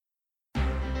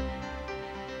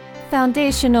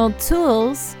foundational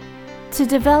tools to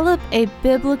develop a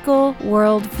biblical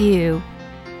worldview.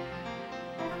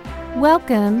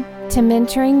 Welcome to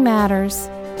Mentoring Matters,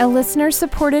 a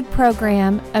listener-supported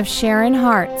program of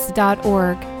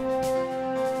SharonHearts.org.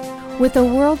 With the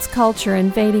world's culture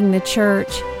invading the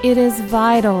church, it is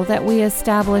vital that we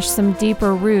establish some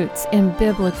deeper roots in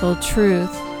biblical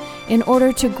truth in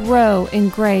order to grow in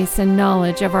grace and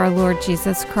knowledge of our Lord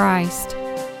Jesus Christ.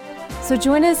 So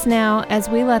join us now as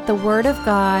we let the Word of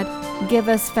God give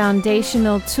us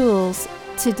foundational tools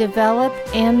to develop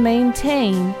and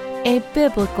maintain a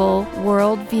biblical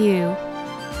worldview.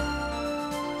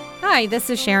 Hi, this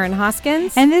is Sharon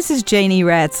Hoskins. And this is Janie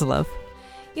Ratzlaff.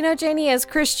 You know, Janie, as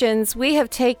Christians, we have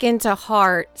taken to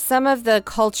heart some of the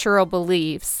cultural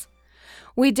beliefs.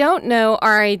 We don't know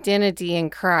our identity in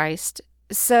Christ,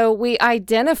 so we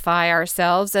identify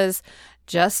ourselves as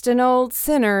just an old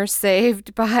sinner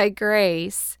saved by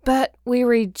grace. But we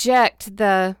reject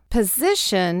the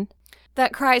position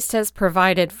that Christ has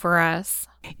provided for us.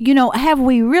 You know, have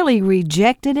we really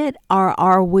rejected it, or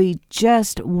are we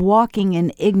just walking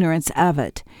in ignorance of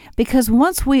it? Because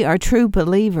once we are true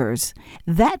believers,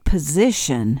 that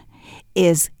position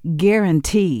is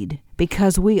guaranteed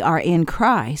because we are in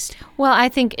Christ. Well, I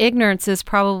think ignorance is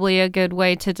probably a good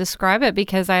way to describe it,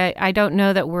 because I don't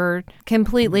know that we're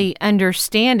completely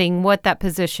understanding what that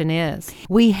position is.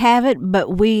 We have it,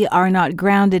 but we are not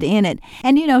grounded in it.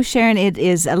 And you know, Sharon, it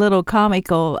is a little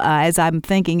comical as I'm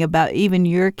thinking about even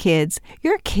your kids.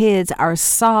 Your kids are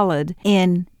solid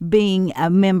in being a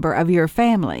member of your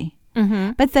family.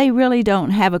 Mm-hmm. But they really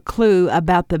don't have a clue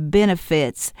about the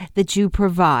benefits that you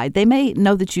provide. They may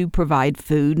know that you provide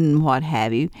food and what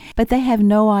have you, but they have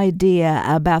no idea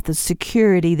about the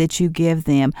security that you give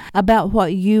them, about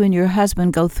what you and your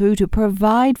husband go through to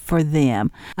provide for them,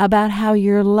 about how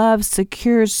your love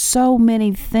secures so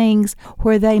many things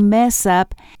where they mess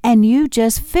up and you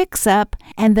just fix up,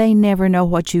 and they never know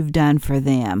what you've done for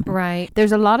them. Right.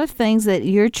 There's a lot of things that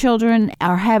your children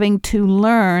are having to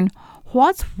learn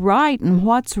what's right and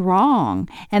what's wrong.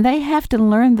 And they have to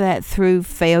learn that through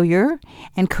failure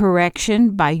and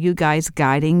correction by you guys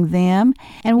guiding them.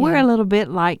 And we're a little bit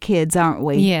like kids, aren't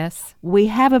we? Yes. We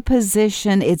have a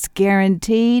position, it's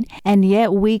guaranteed, and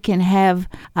yet we can have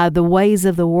the ways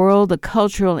of the world, the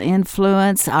cultural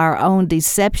influence, our own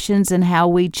deceptions, and how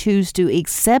we choose to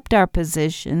accept our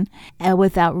position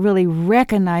without really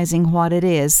recognizing what it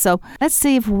is. So let's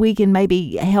see if we can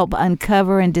maybe help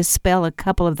uncover and dispel a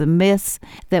couple of the myths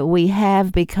that we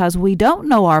have, because we don't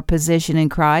know our position in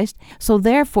Christ. So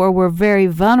therefore, we're very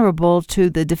vulnerable to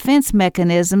the defense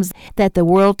mechanisms that the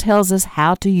world tells us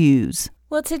how to use.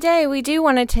 Well, today we do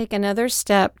want to take another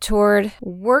step toward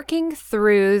working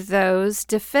through those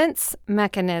defense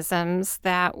mechanisms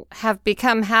that have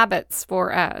become habits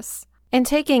for us and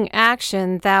taking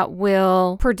action that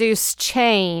will produce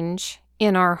change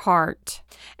in our heart.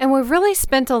 And we've really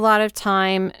spent a lot of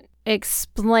time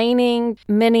explaining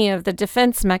many of the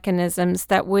defense mechanisms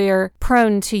that we're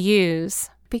prone to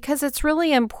use, because it's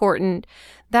really important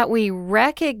that we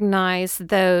recognize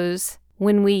those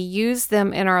when we use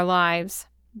them in our lives,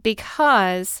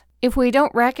 because if we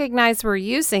don't recognize we're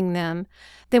using them,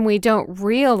 then we don't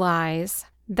realize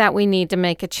that we need to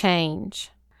make a change.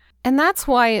 And that's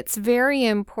why it's very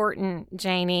important,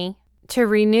 Janie, to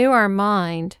renew our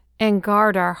mind and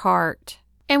guard our heart.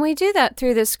 And we do that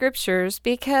through the Scriptures,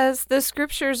 because the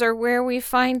Scriptures are where we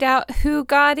find out who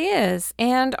God is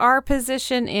and our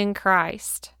position in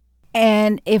Christ.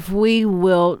 And if we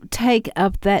will take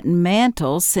up that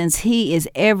mantle, since He is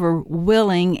ever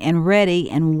willing and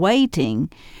ready and waiting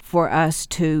for us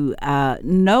to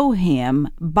know Him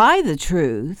by the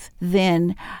truth,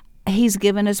 then He's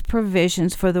given us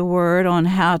provisions for the Word on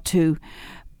how to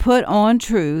put on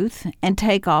truth and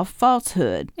take off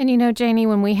falsehood. And you know, Janie,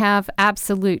 when we have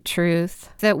absolute truth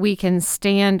that we can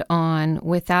stand on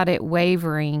without it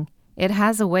wavering, it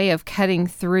has a way of cutting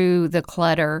through the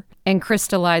clutter and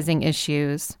crystallizing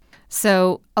issues.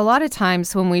 So a lot of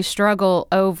times when we struggle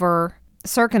over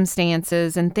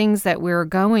circumstances and things that we're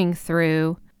going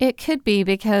through, it could be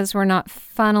because we're not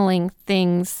funneling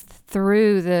things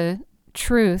through the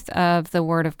truth of the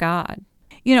Word of God.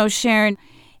 You know, Sharon,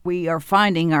 we are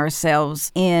finding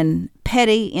ourselves in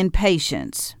petty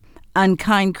impatience,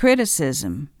 unkind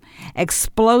criticism,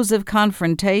 explosive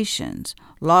confrontations,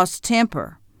 lost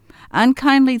temper,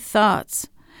 unkindly thoughts,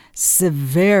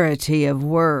 severity of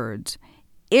words,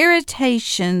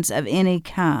 irritations of any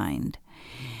kind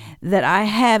that I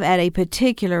have at a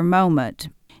particular moment.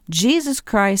 Jesus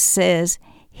Christ says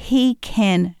He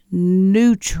can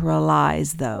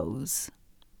neutralize those.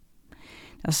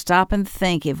 Now stop and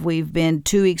think if we've been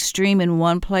too extreme in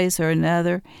one place or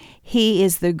another. He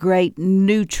is the great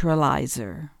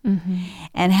neutralizer. Mm-hmm.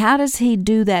 And how does he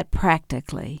do that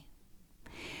practically?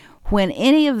 When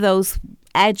any of those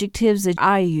adjectives that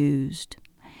I used,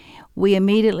 we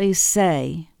immediately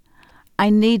say, I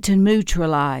need to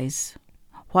neutralize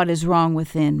what is wrong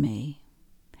within me.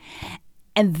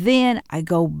 And then I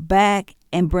go back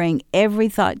and bring every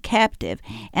thought captive.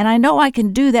 And I know I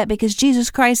can do that because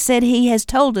Jesus Christ said he has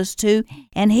told us to,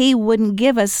 and he wouldn't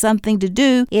give us something to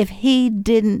do if he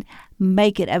didn't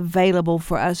make it available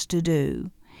for us to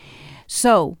do.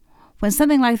 So when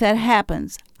something like that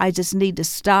happens, I just need to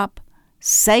stop,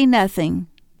 say nothing,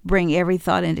 bring every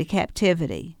thought into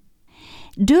captivity.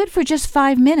 Do it for just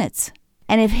 5 minutes.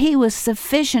 And if he was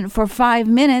sufficient for 5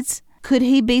 minutes, could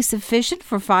he be sufficient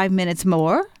for 5 minutes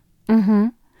more? Mm-hmm.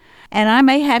 And I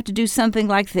may have to do something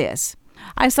like this.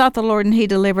 I sought the Lord and he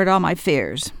delivered all my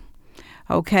fears.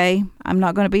 Okay, I'm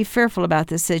not going to be fearful about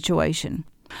this situation.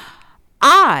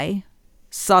 I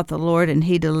sought the Lord and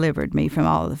he delivered me from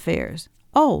all of the fears.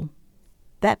 Oh,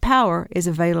 that power is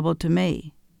available to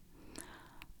me.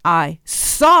 I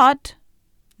sought,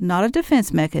 not a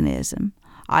defense mechanism.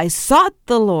 I sought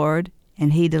the Lord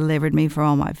and he delivered me from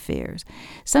all my fears.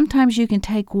 Sometimes you can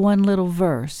take one little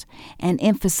verse and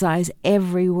emphasize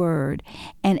every word,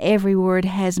 and every word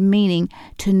has meaning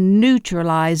to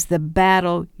neutralize the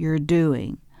battle you're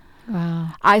doing. Wow.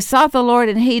 I sought the Lord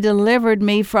and he delivered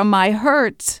me from my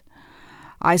hurts.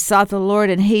 I sought the Lord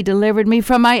and he delivered me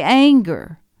from my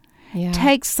anger. Yeah.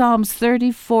 Take Psalms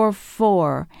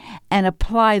 34:4 and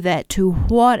apply that to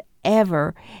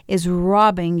whatever is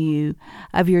robbing you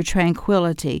of your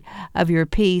tranquility, of your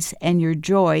peace, and your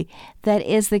joy. That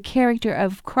is the character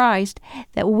of Christ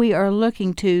that we are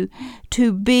looking to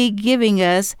be giving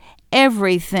us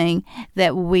everything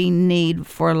that we need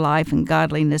for life and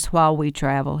godliness while we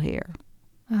travel here.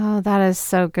 Oh, that is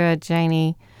so good,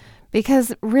 Janie.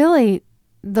 Because really,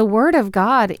 the Word of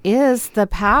God is the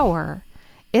power.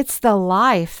 It's the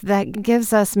life that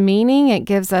gives us meaning. It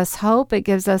gives us hope. It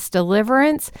gives us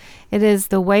deliverance. It is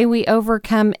the way we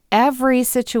overcome every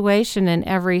situation and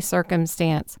every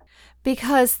circumstance.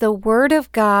 Because the Word of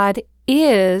God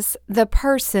is the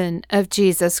person of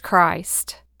Jesus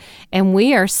Christ. And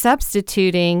we are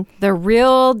substituting the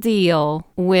real deal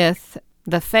with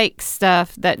the fake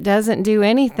stuff that doesn't do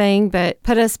anything but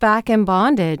put us back in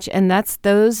bondage. And that's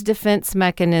those defense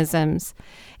mechanisms.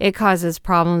 It causes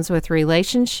problems with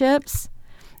relationships.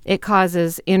 It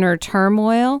causes inner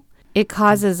turmoil. It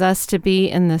causes us to be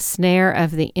in the snare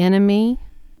of the enemy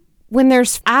when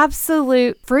there's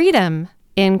absolute freedom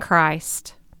in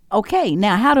Christ. Okay,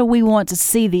 now how do we want to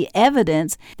see the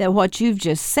evidence that what you've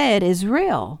just said is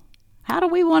real? How do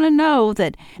we want to know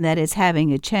that it's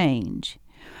having a change?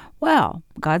 Well,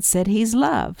 God said he's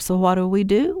love. So what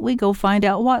do? We go find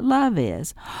out what love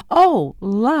is. Oh,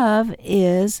 love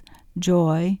is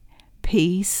joy,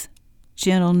 peace,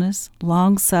 gentleness,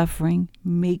 long-suffering,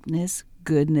 meekness,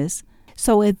 goodness.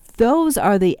 So if those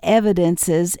are the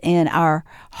evidences in our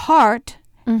heart,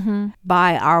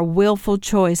 by our willful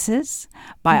choices,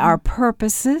 by our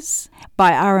purposes,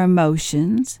 by our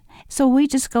emotions. So we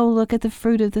just go look at the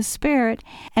fruit of the Spirit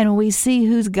and we see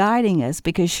who's guiding us,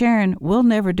 because Sharon, we'll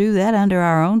never do that under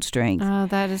our own strength. Oh,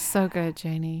 that is so good,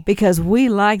 Janie. Because we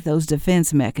like those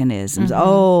defense mechanisms.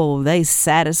 Oh, they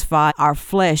satisfy our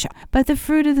flesh. But the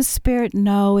fruit of the Spirit,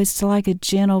 no, it's like a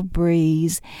gentle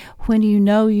breeze when you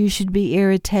know you should be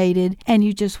irritated and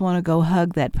you just want to go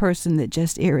hug that person that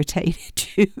just irritated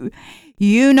you.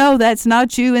 You know that's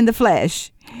not you in the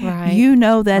flesh. Right. You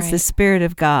know that's the Spirit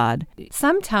of God.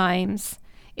 Sometimes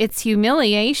it's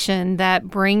humiliation that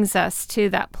brings us to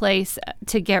that place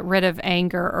to get rid of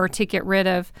anger or to get rid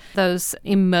of those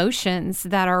emotions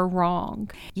that are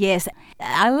wrong. Yes,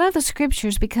 I love the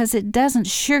Scriptures because it doesn't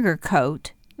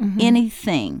sugarcoat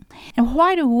anything. And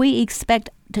why do we expect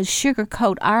to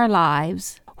sugarcoat our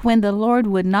lives when the Lord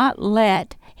would not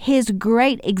let His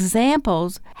great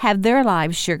examples have their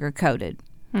lives sugar-coated?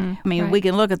 I mean, we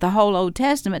can look at the whole Old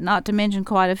Testament, not to mention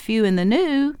quite a few in the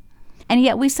New, and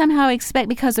yet we somehow expect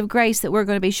because of grace that we're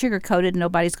going to be sugar-coated and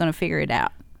nobody's going to figure it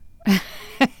out.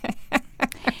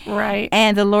 Right.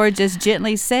 And the Lord just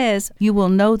gently says, you will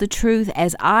know the truth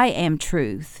as I am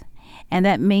truth. And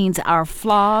that means our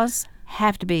flaws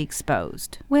have to be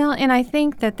exposed. Well, and I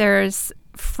think that there's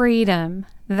freedom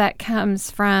that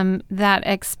comes from that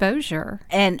exposure.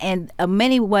 And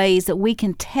many ways that we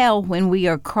can tell when we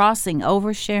are crossing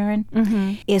over, Sharon,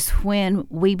 is when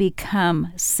we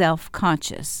become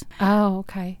self-conscious. Oh,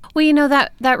 okay. Well, you know,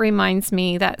 that reminds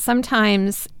me that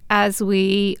sometimes as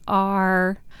we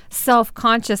are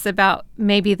self-conscious about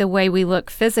maybe the way we look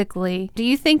physically. Do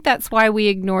you think that's why we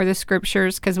ignore the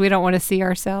scriptures, because we don't want to see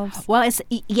ourselves? Well,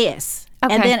 yes.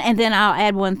 Okay. And then I'll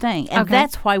add one thing. And Okay.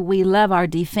 that's why we love our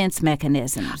defense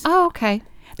mechanisms. Oh, okay.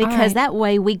 Because that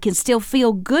way we can still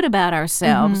feel good about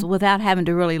ourselves without having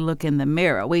to really look in the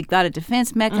mirror. We've got a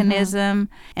defense mechanism,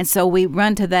 and so we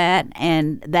run to that,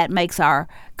 and that makes our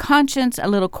conscience a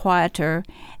little quieter,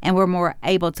 and we're more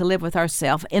able to live with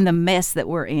ourselves in the mess that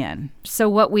we're in. So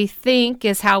what we think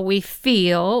is how we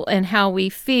feel, and how we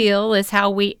feel is how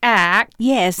we act.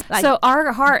 Yes. So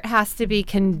our heart has to be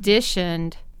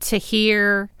conditioned to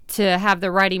hear, to have the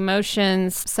right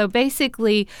emotions. So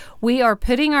basically, we are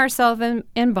putting ourselves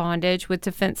in bondage with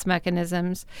defense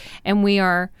mechanisms, and we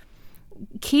are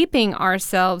keeping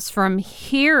ourselves from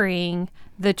hearing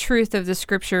the truth of the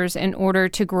scriptures in order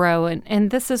to grow. And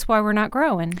this is why we're not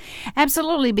growing.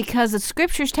 Absolutely, because the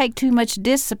scriptures take too much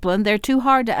discipline. They're too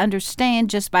hard to understand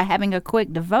just by having a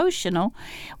quick devotional.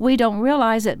 We don't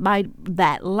realize that by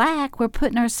that lack, we're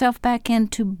putting ourselves back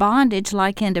into bondage,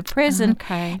 like into prison.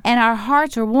 Okay. And our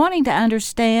hearts are wanting to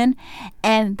understand,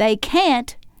 and they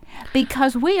can't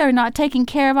because we are not taking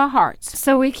care of our hearts.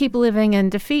 So we keep living in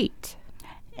defeat.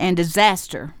 And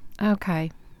disaster.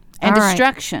 Okay. And All right.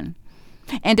 destruction.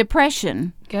 And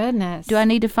depression. Goodness. Do I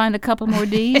need to find a couple more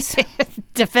D's?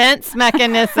 Defense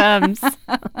mechanisms.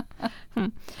 All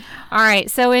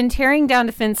right. So in tearing down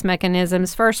defense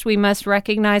mechanisms, first we must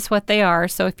recognize what they are.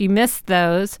 So if you missed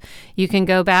those, you can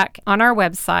go back on our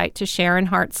website to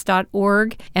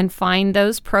sharonhearts.org and find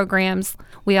those programs.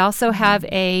 We also have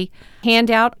a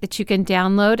handout that you can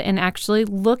download and actually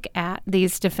look at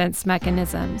these defense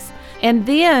mechanisms. And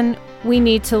then we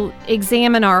need to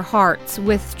examine our hearts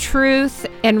with truth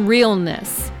and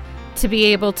realness to be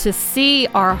able to see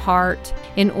our heart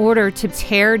in order to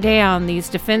tear down these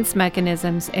defense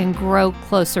mechanisms and grow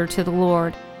closer to the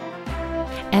Lord.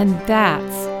 And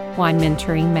that's why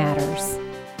mentoring matters.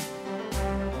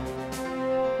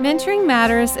 Mentoring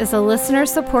Matters is a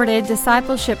listener-supported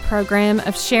discipleship program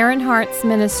of Sharon Hearts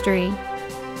Ministry.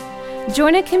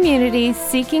 Join a community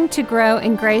seeking to grow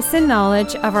in grace and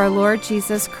knowledge of our Lord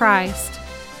Jesus Christ,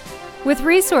 with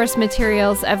resource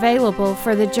materials available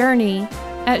for the journey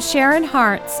at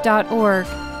sharonhearts.org.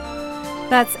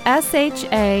 That's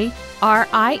SHARIN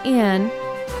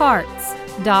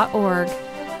hearts.org.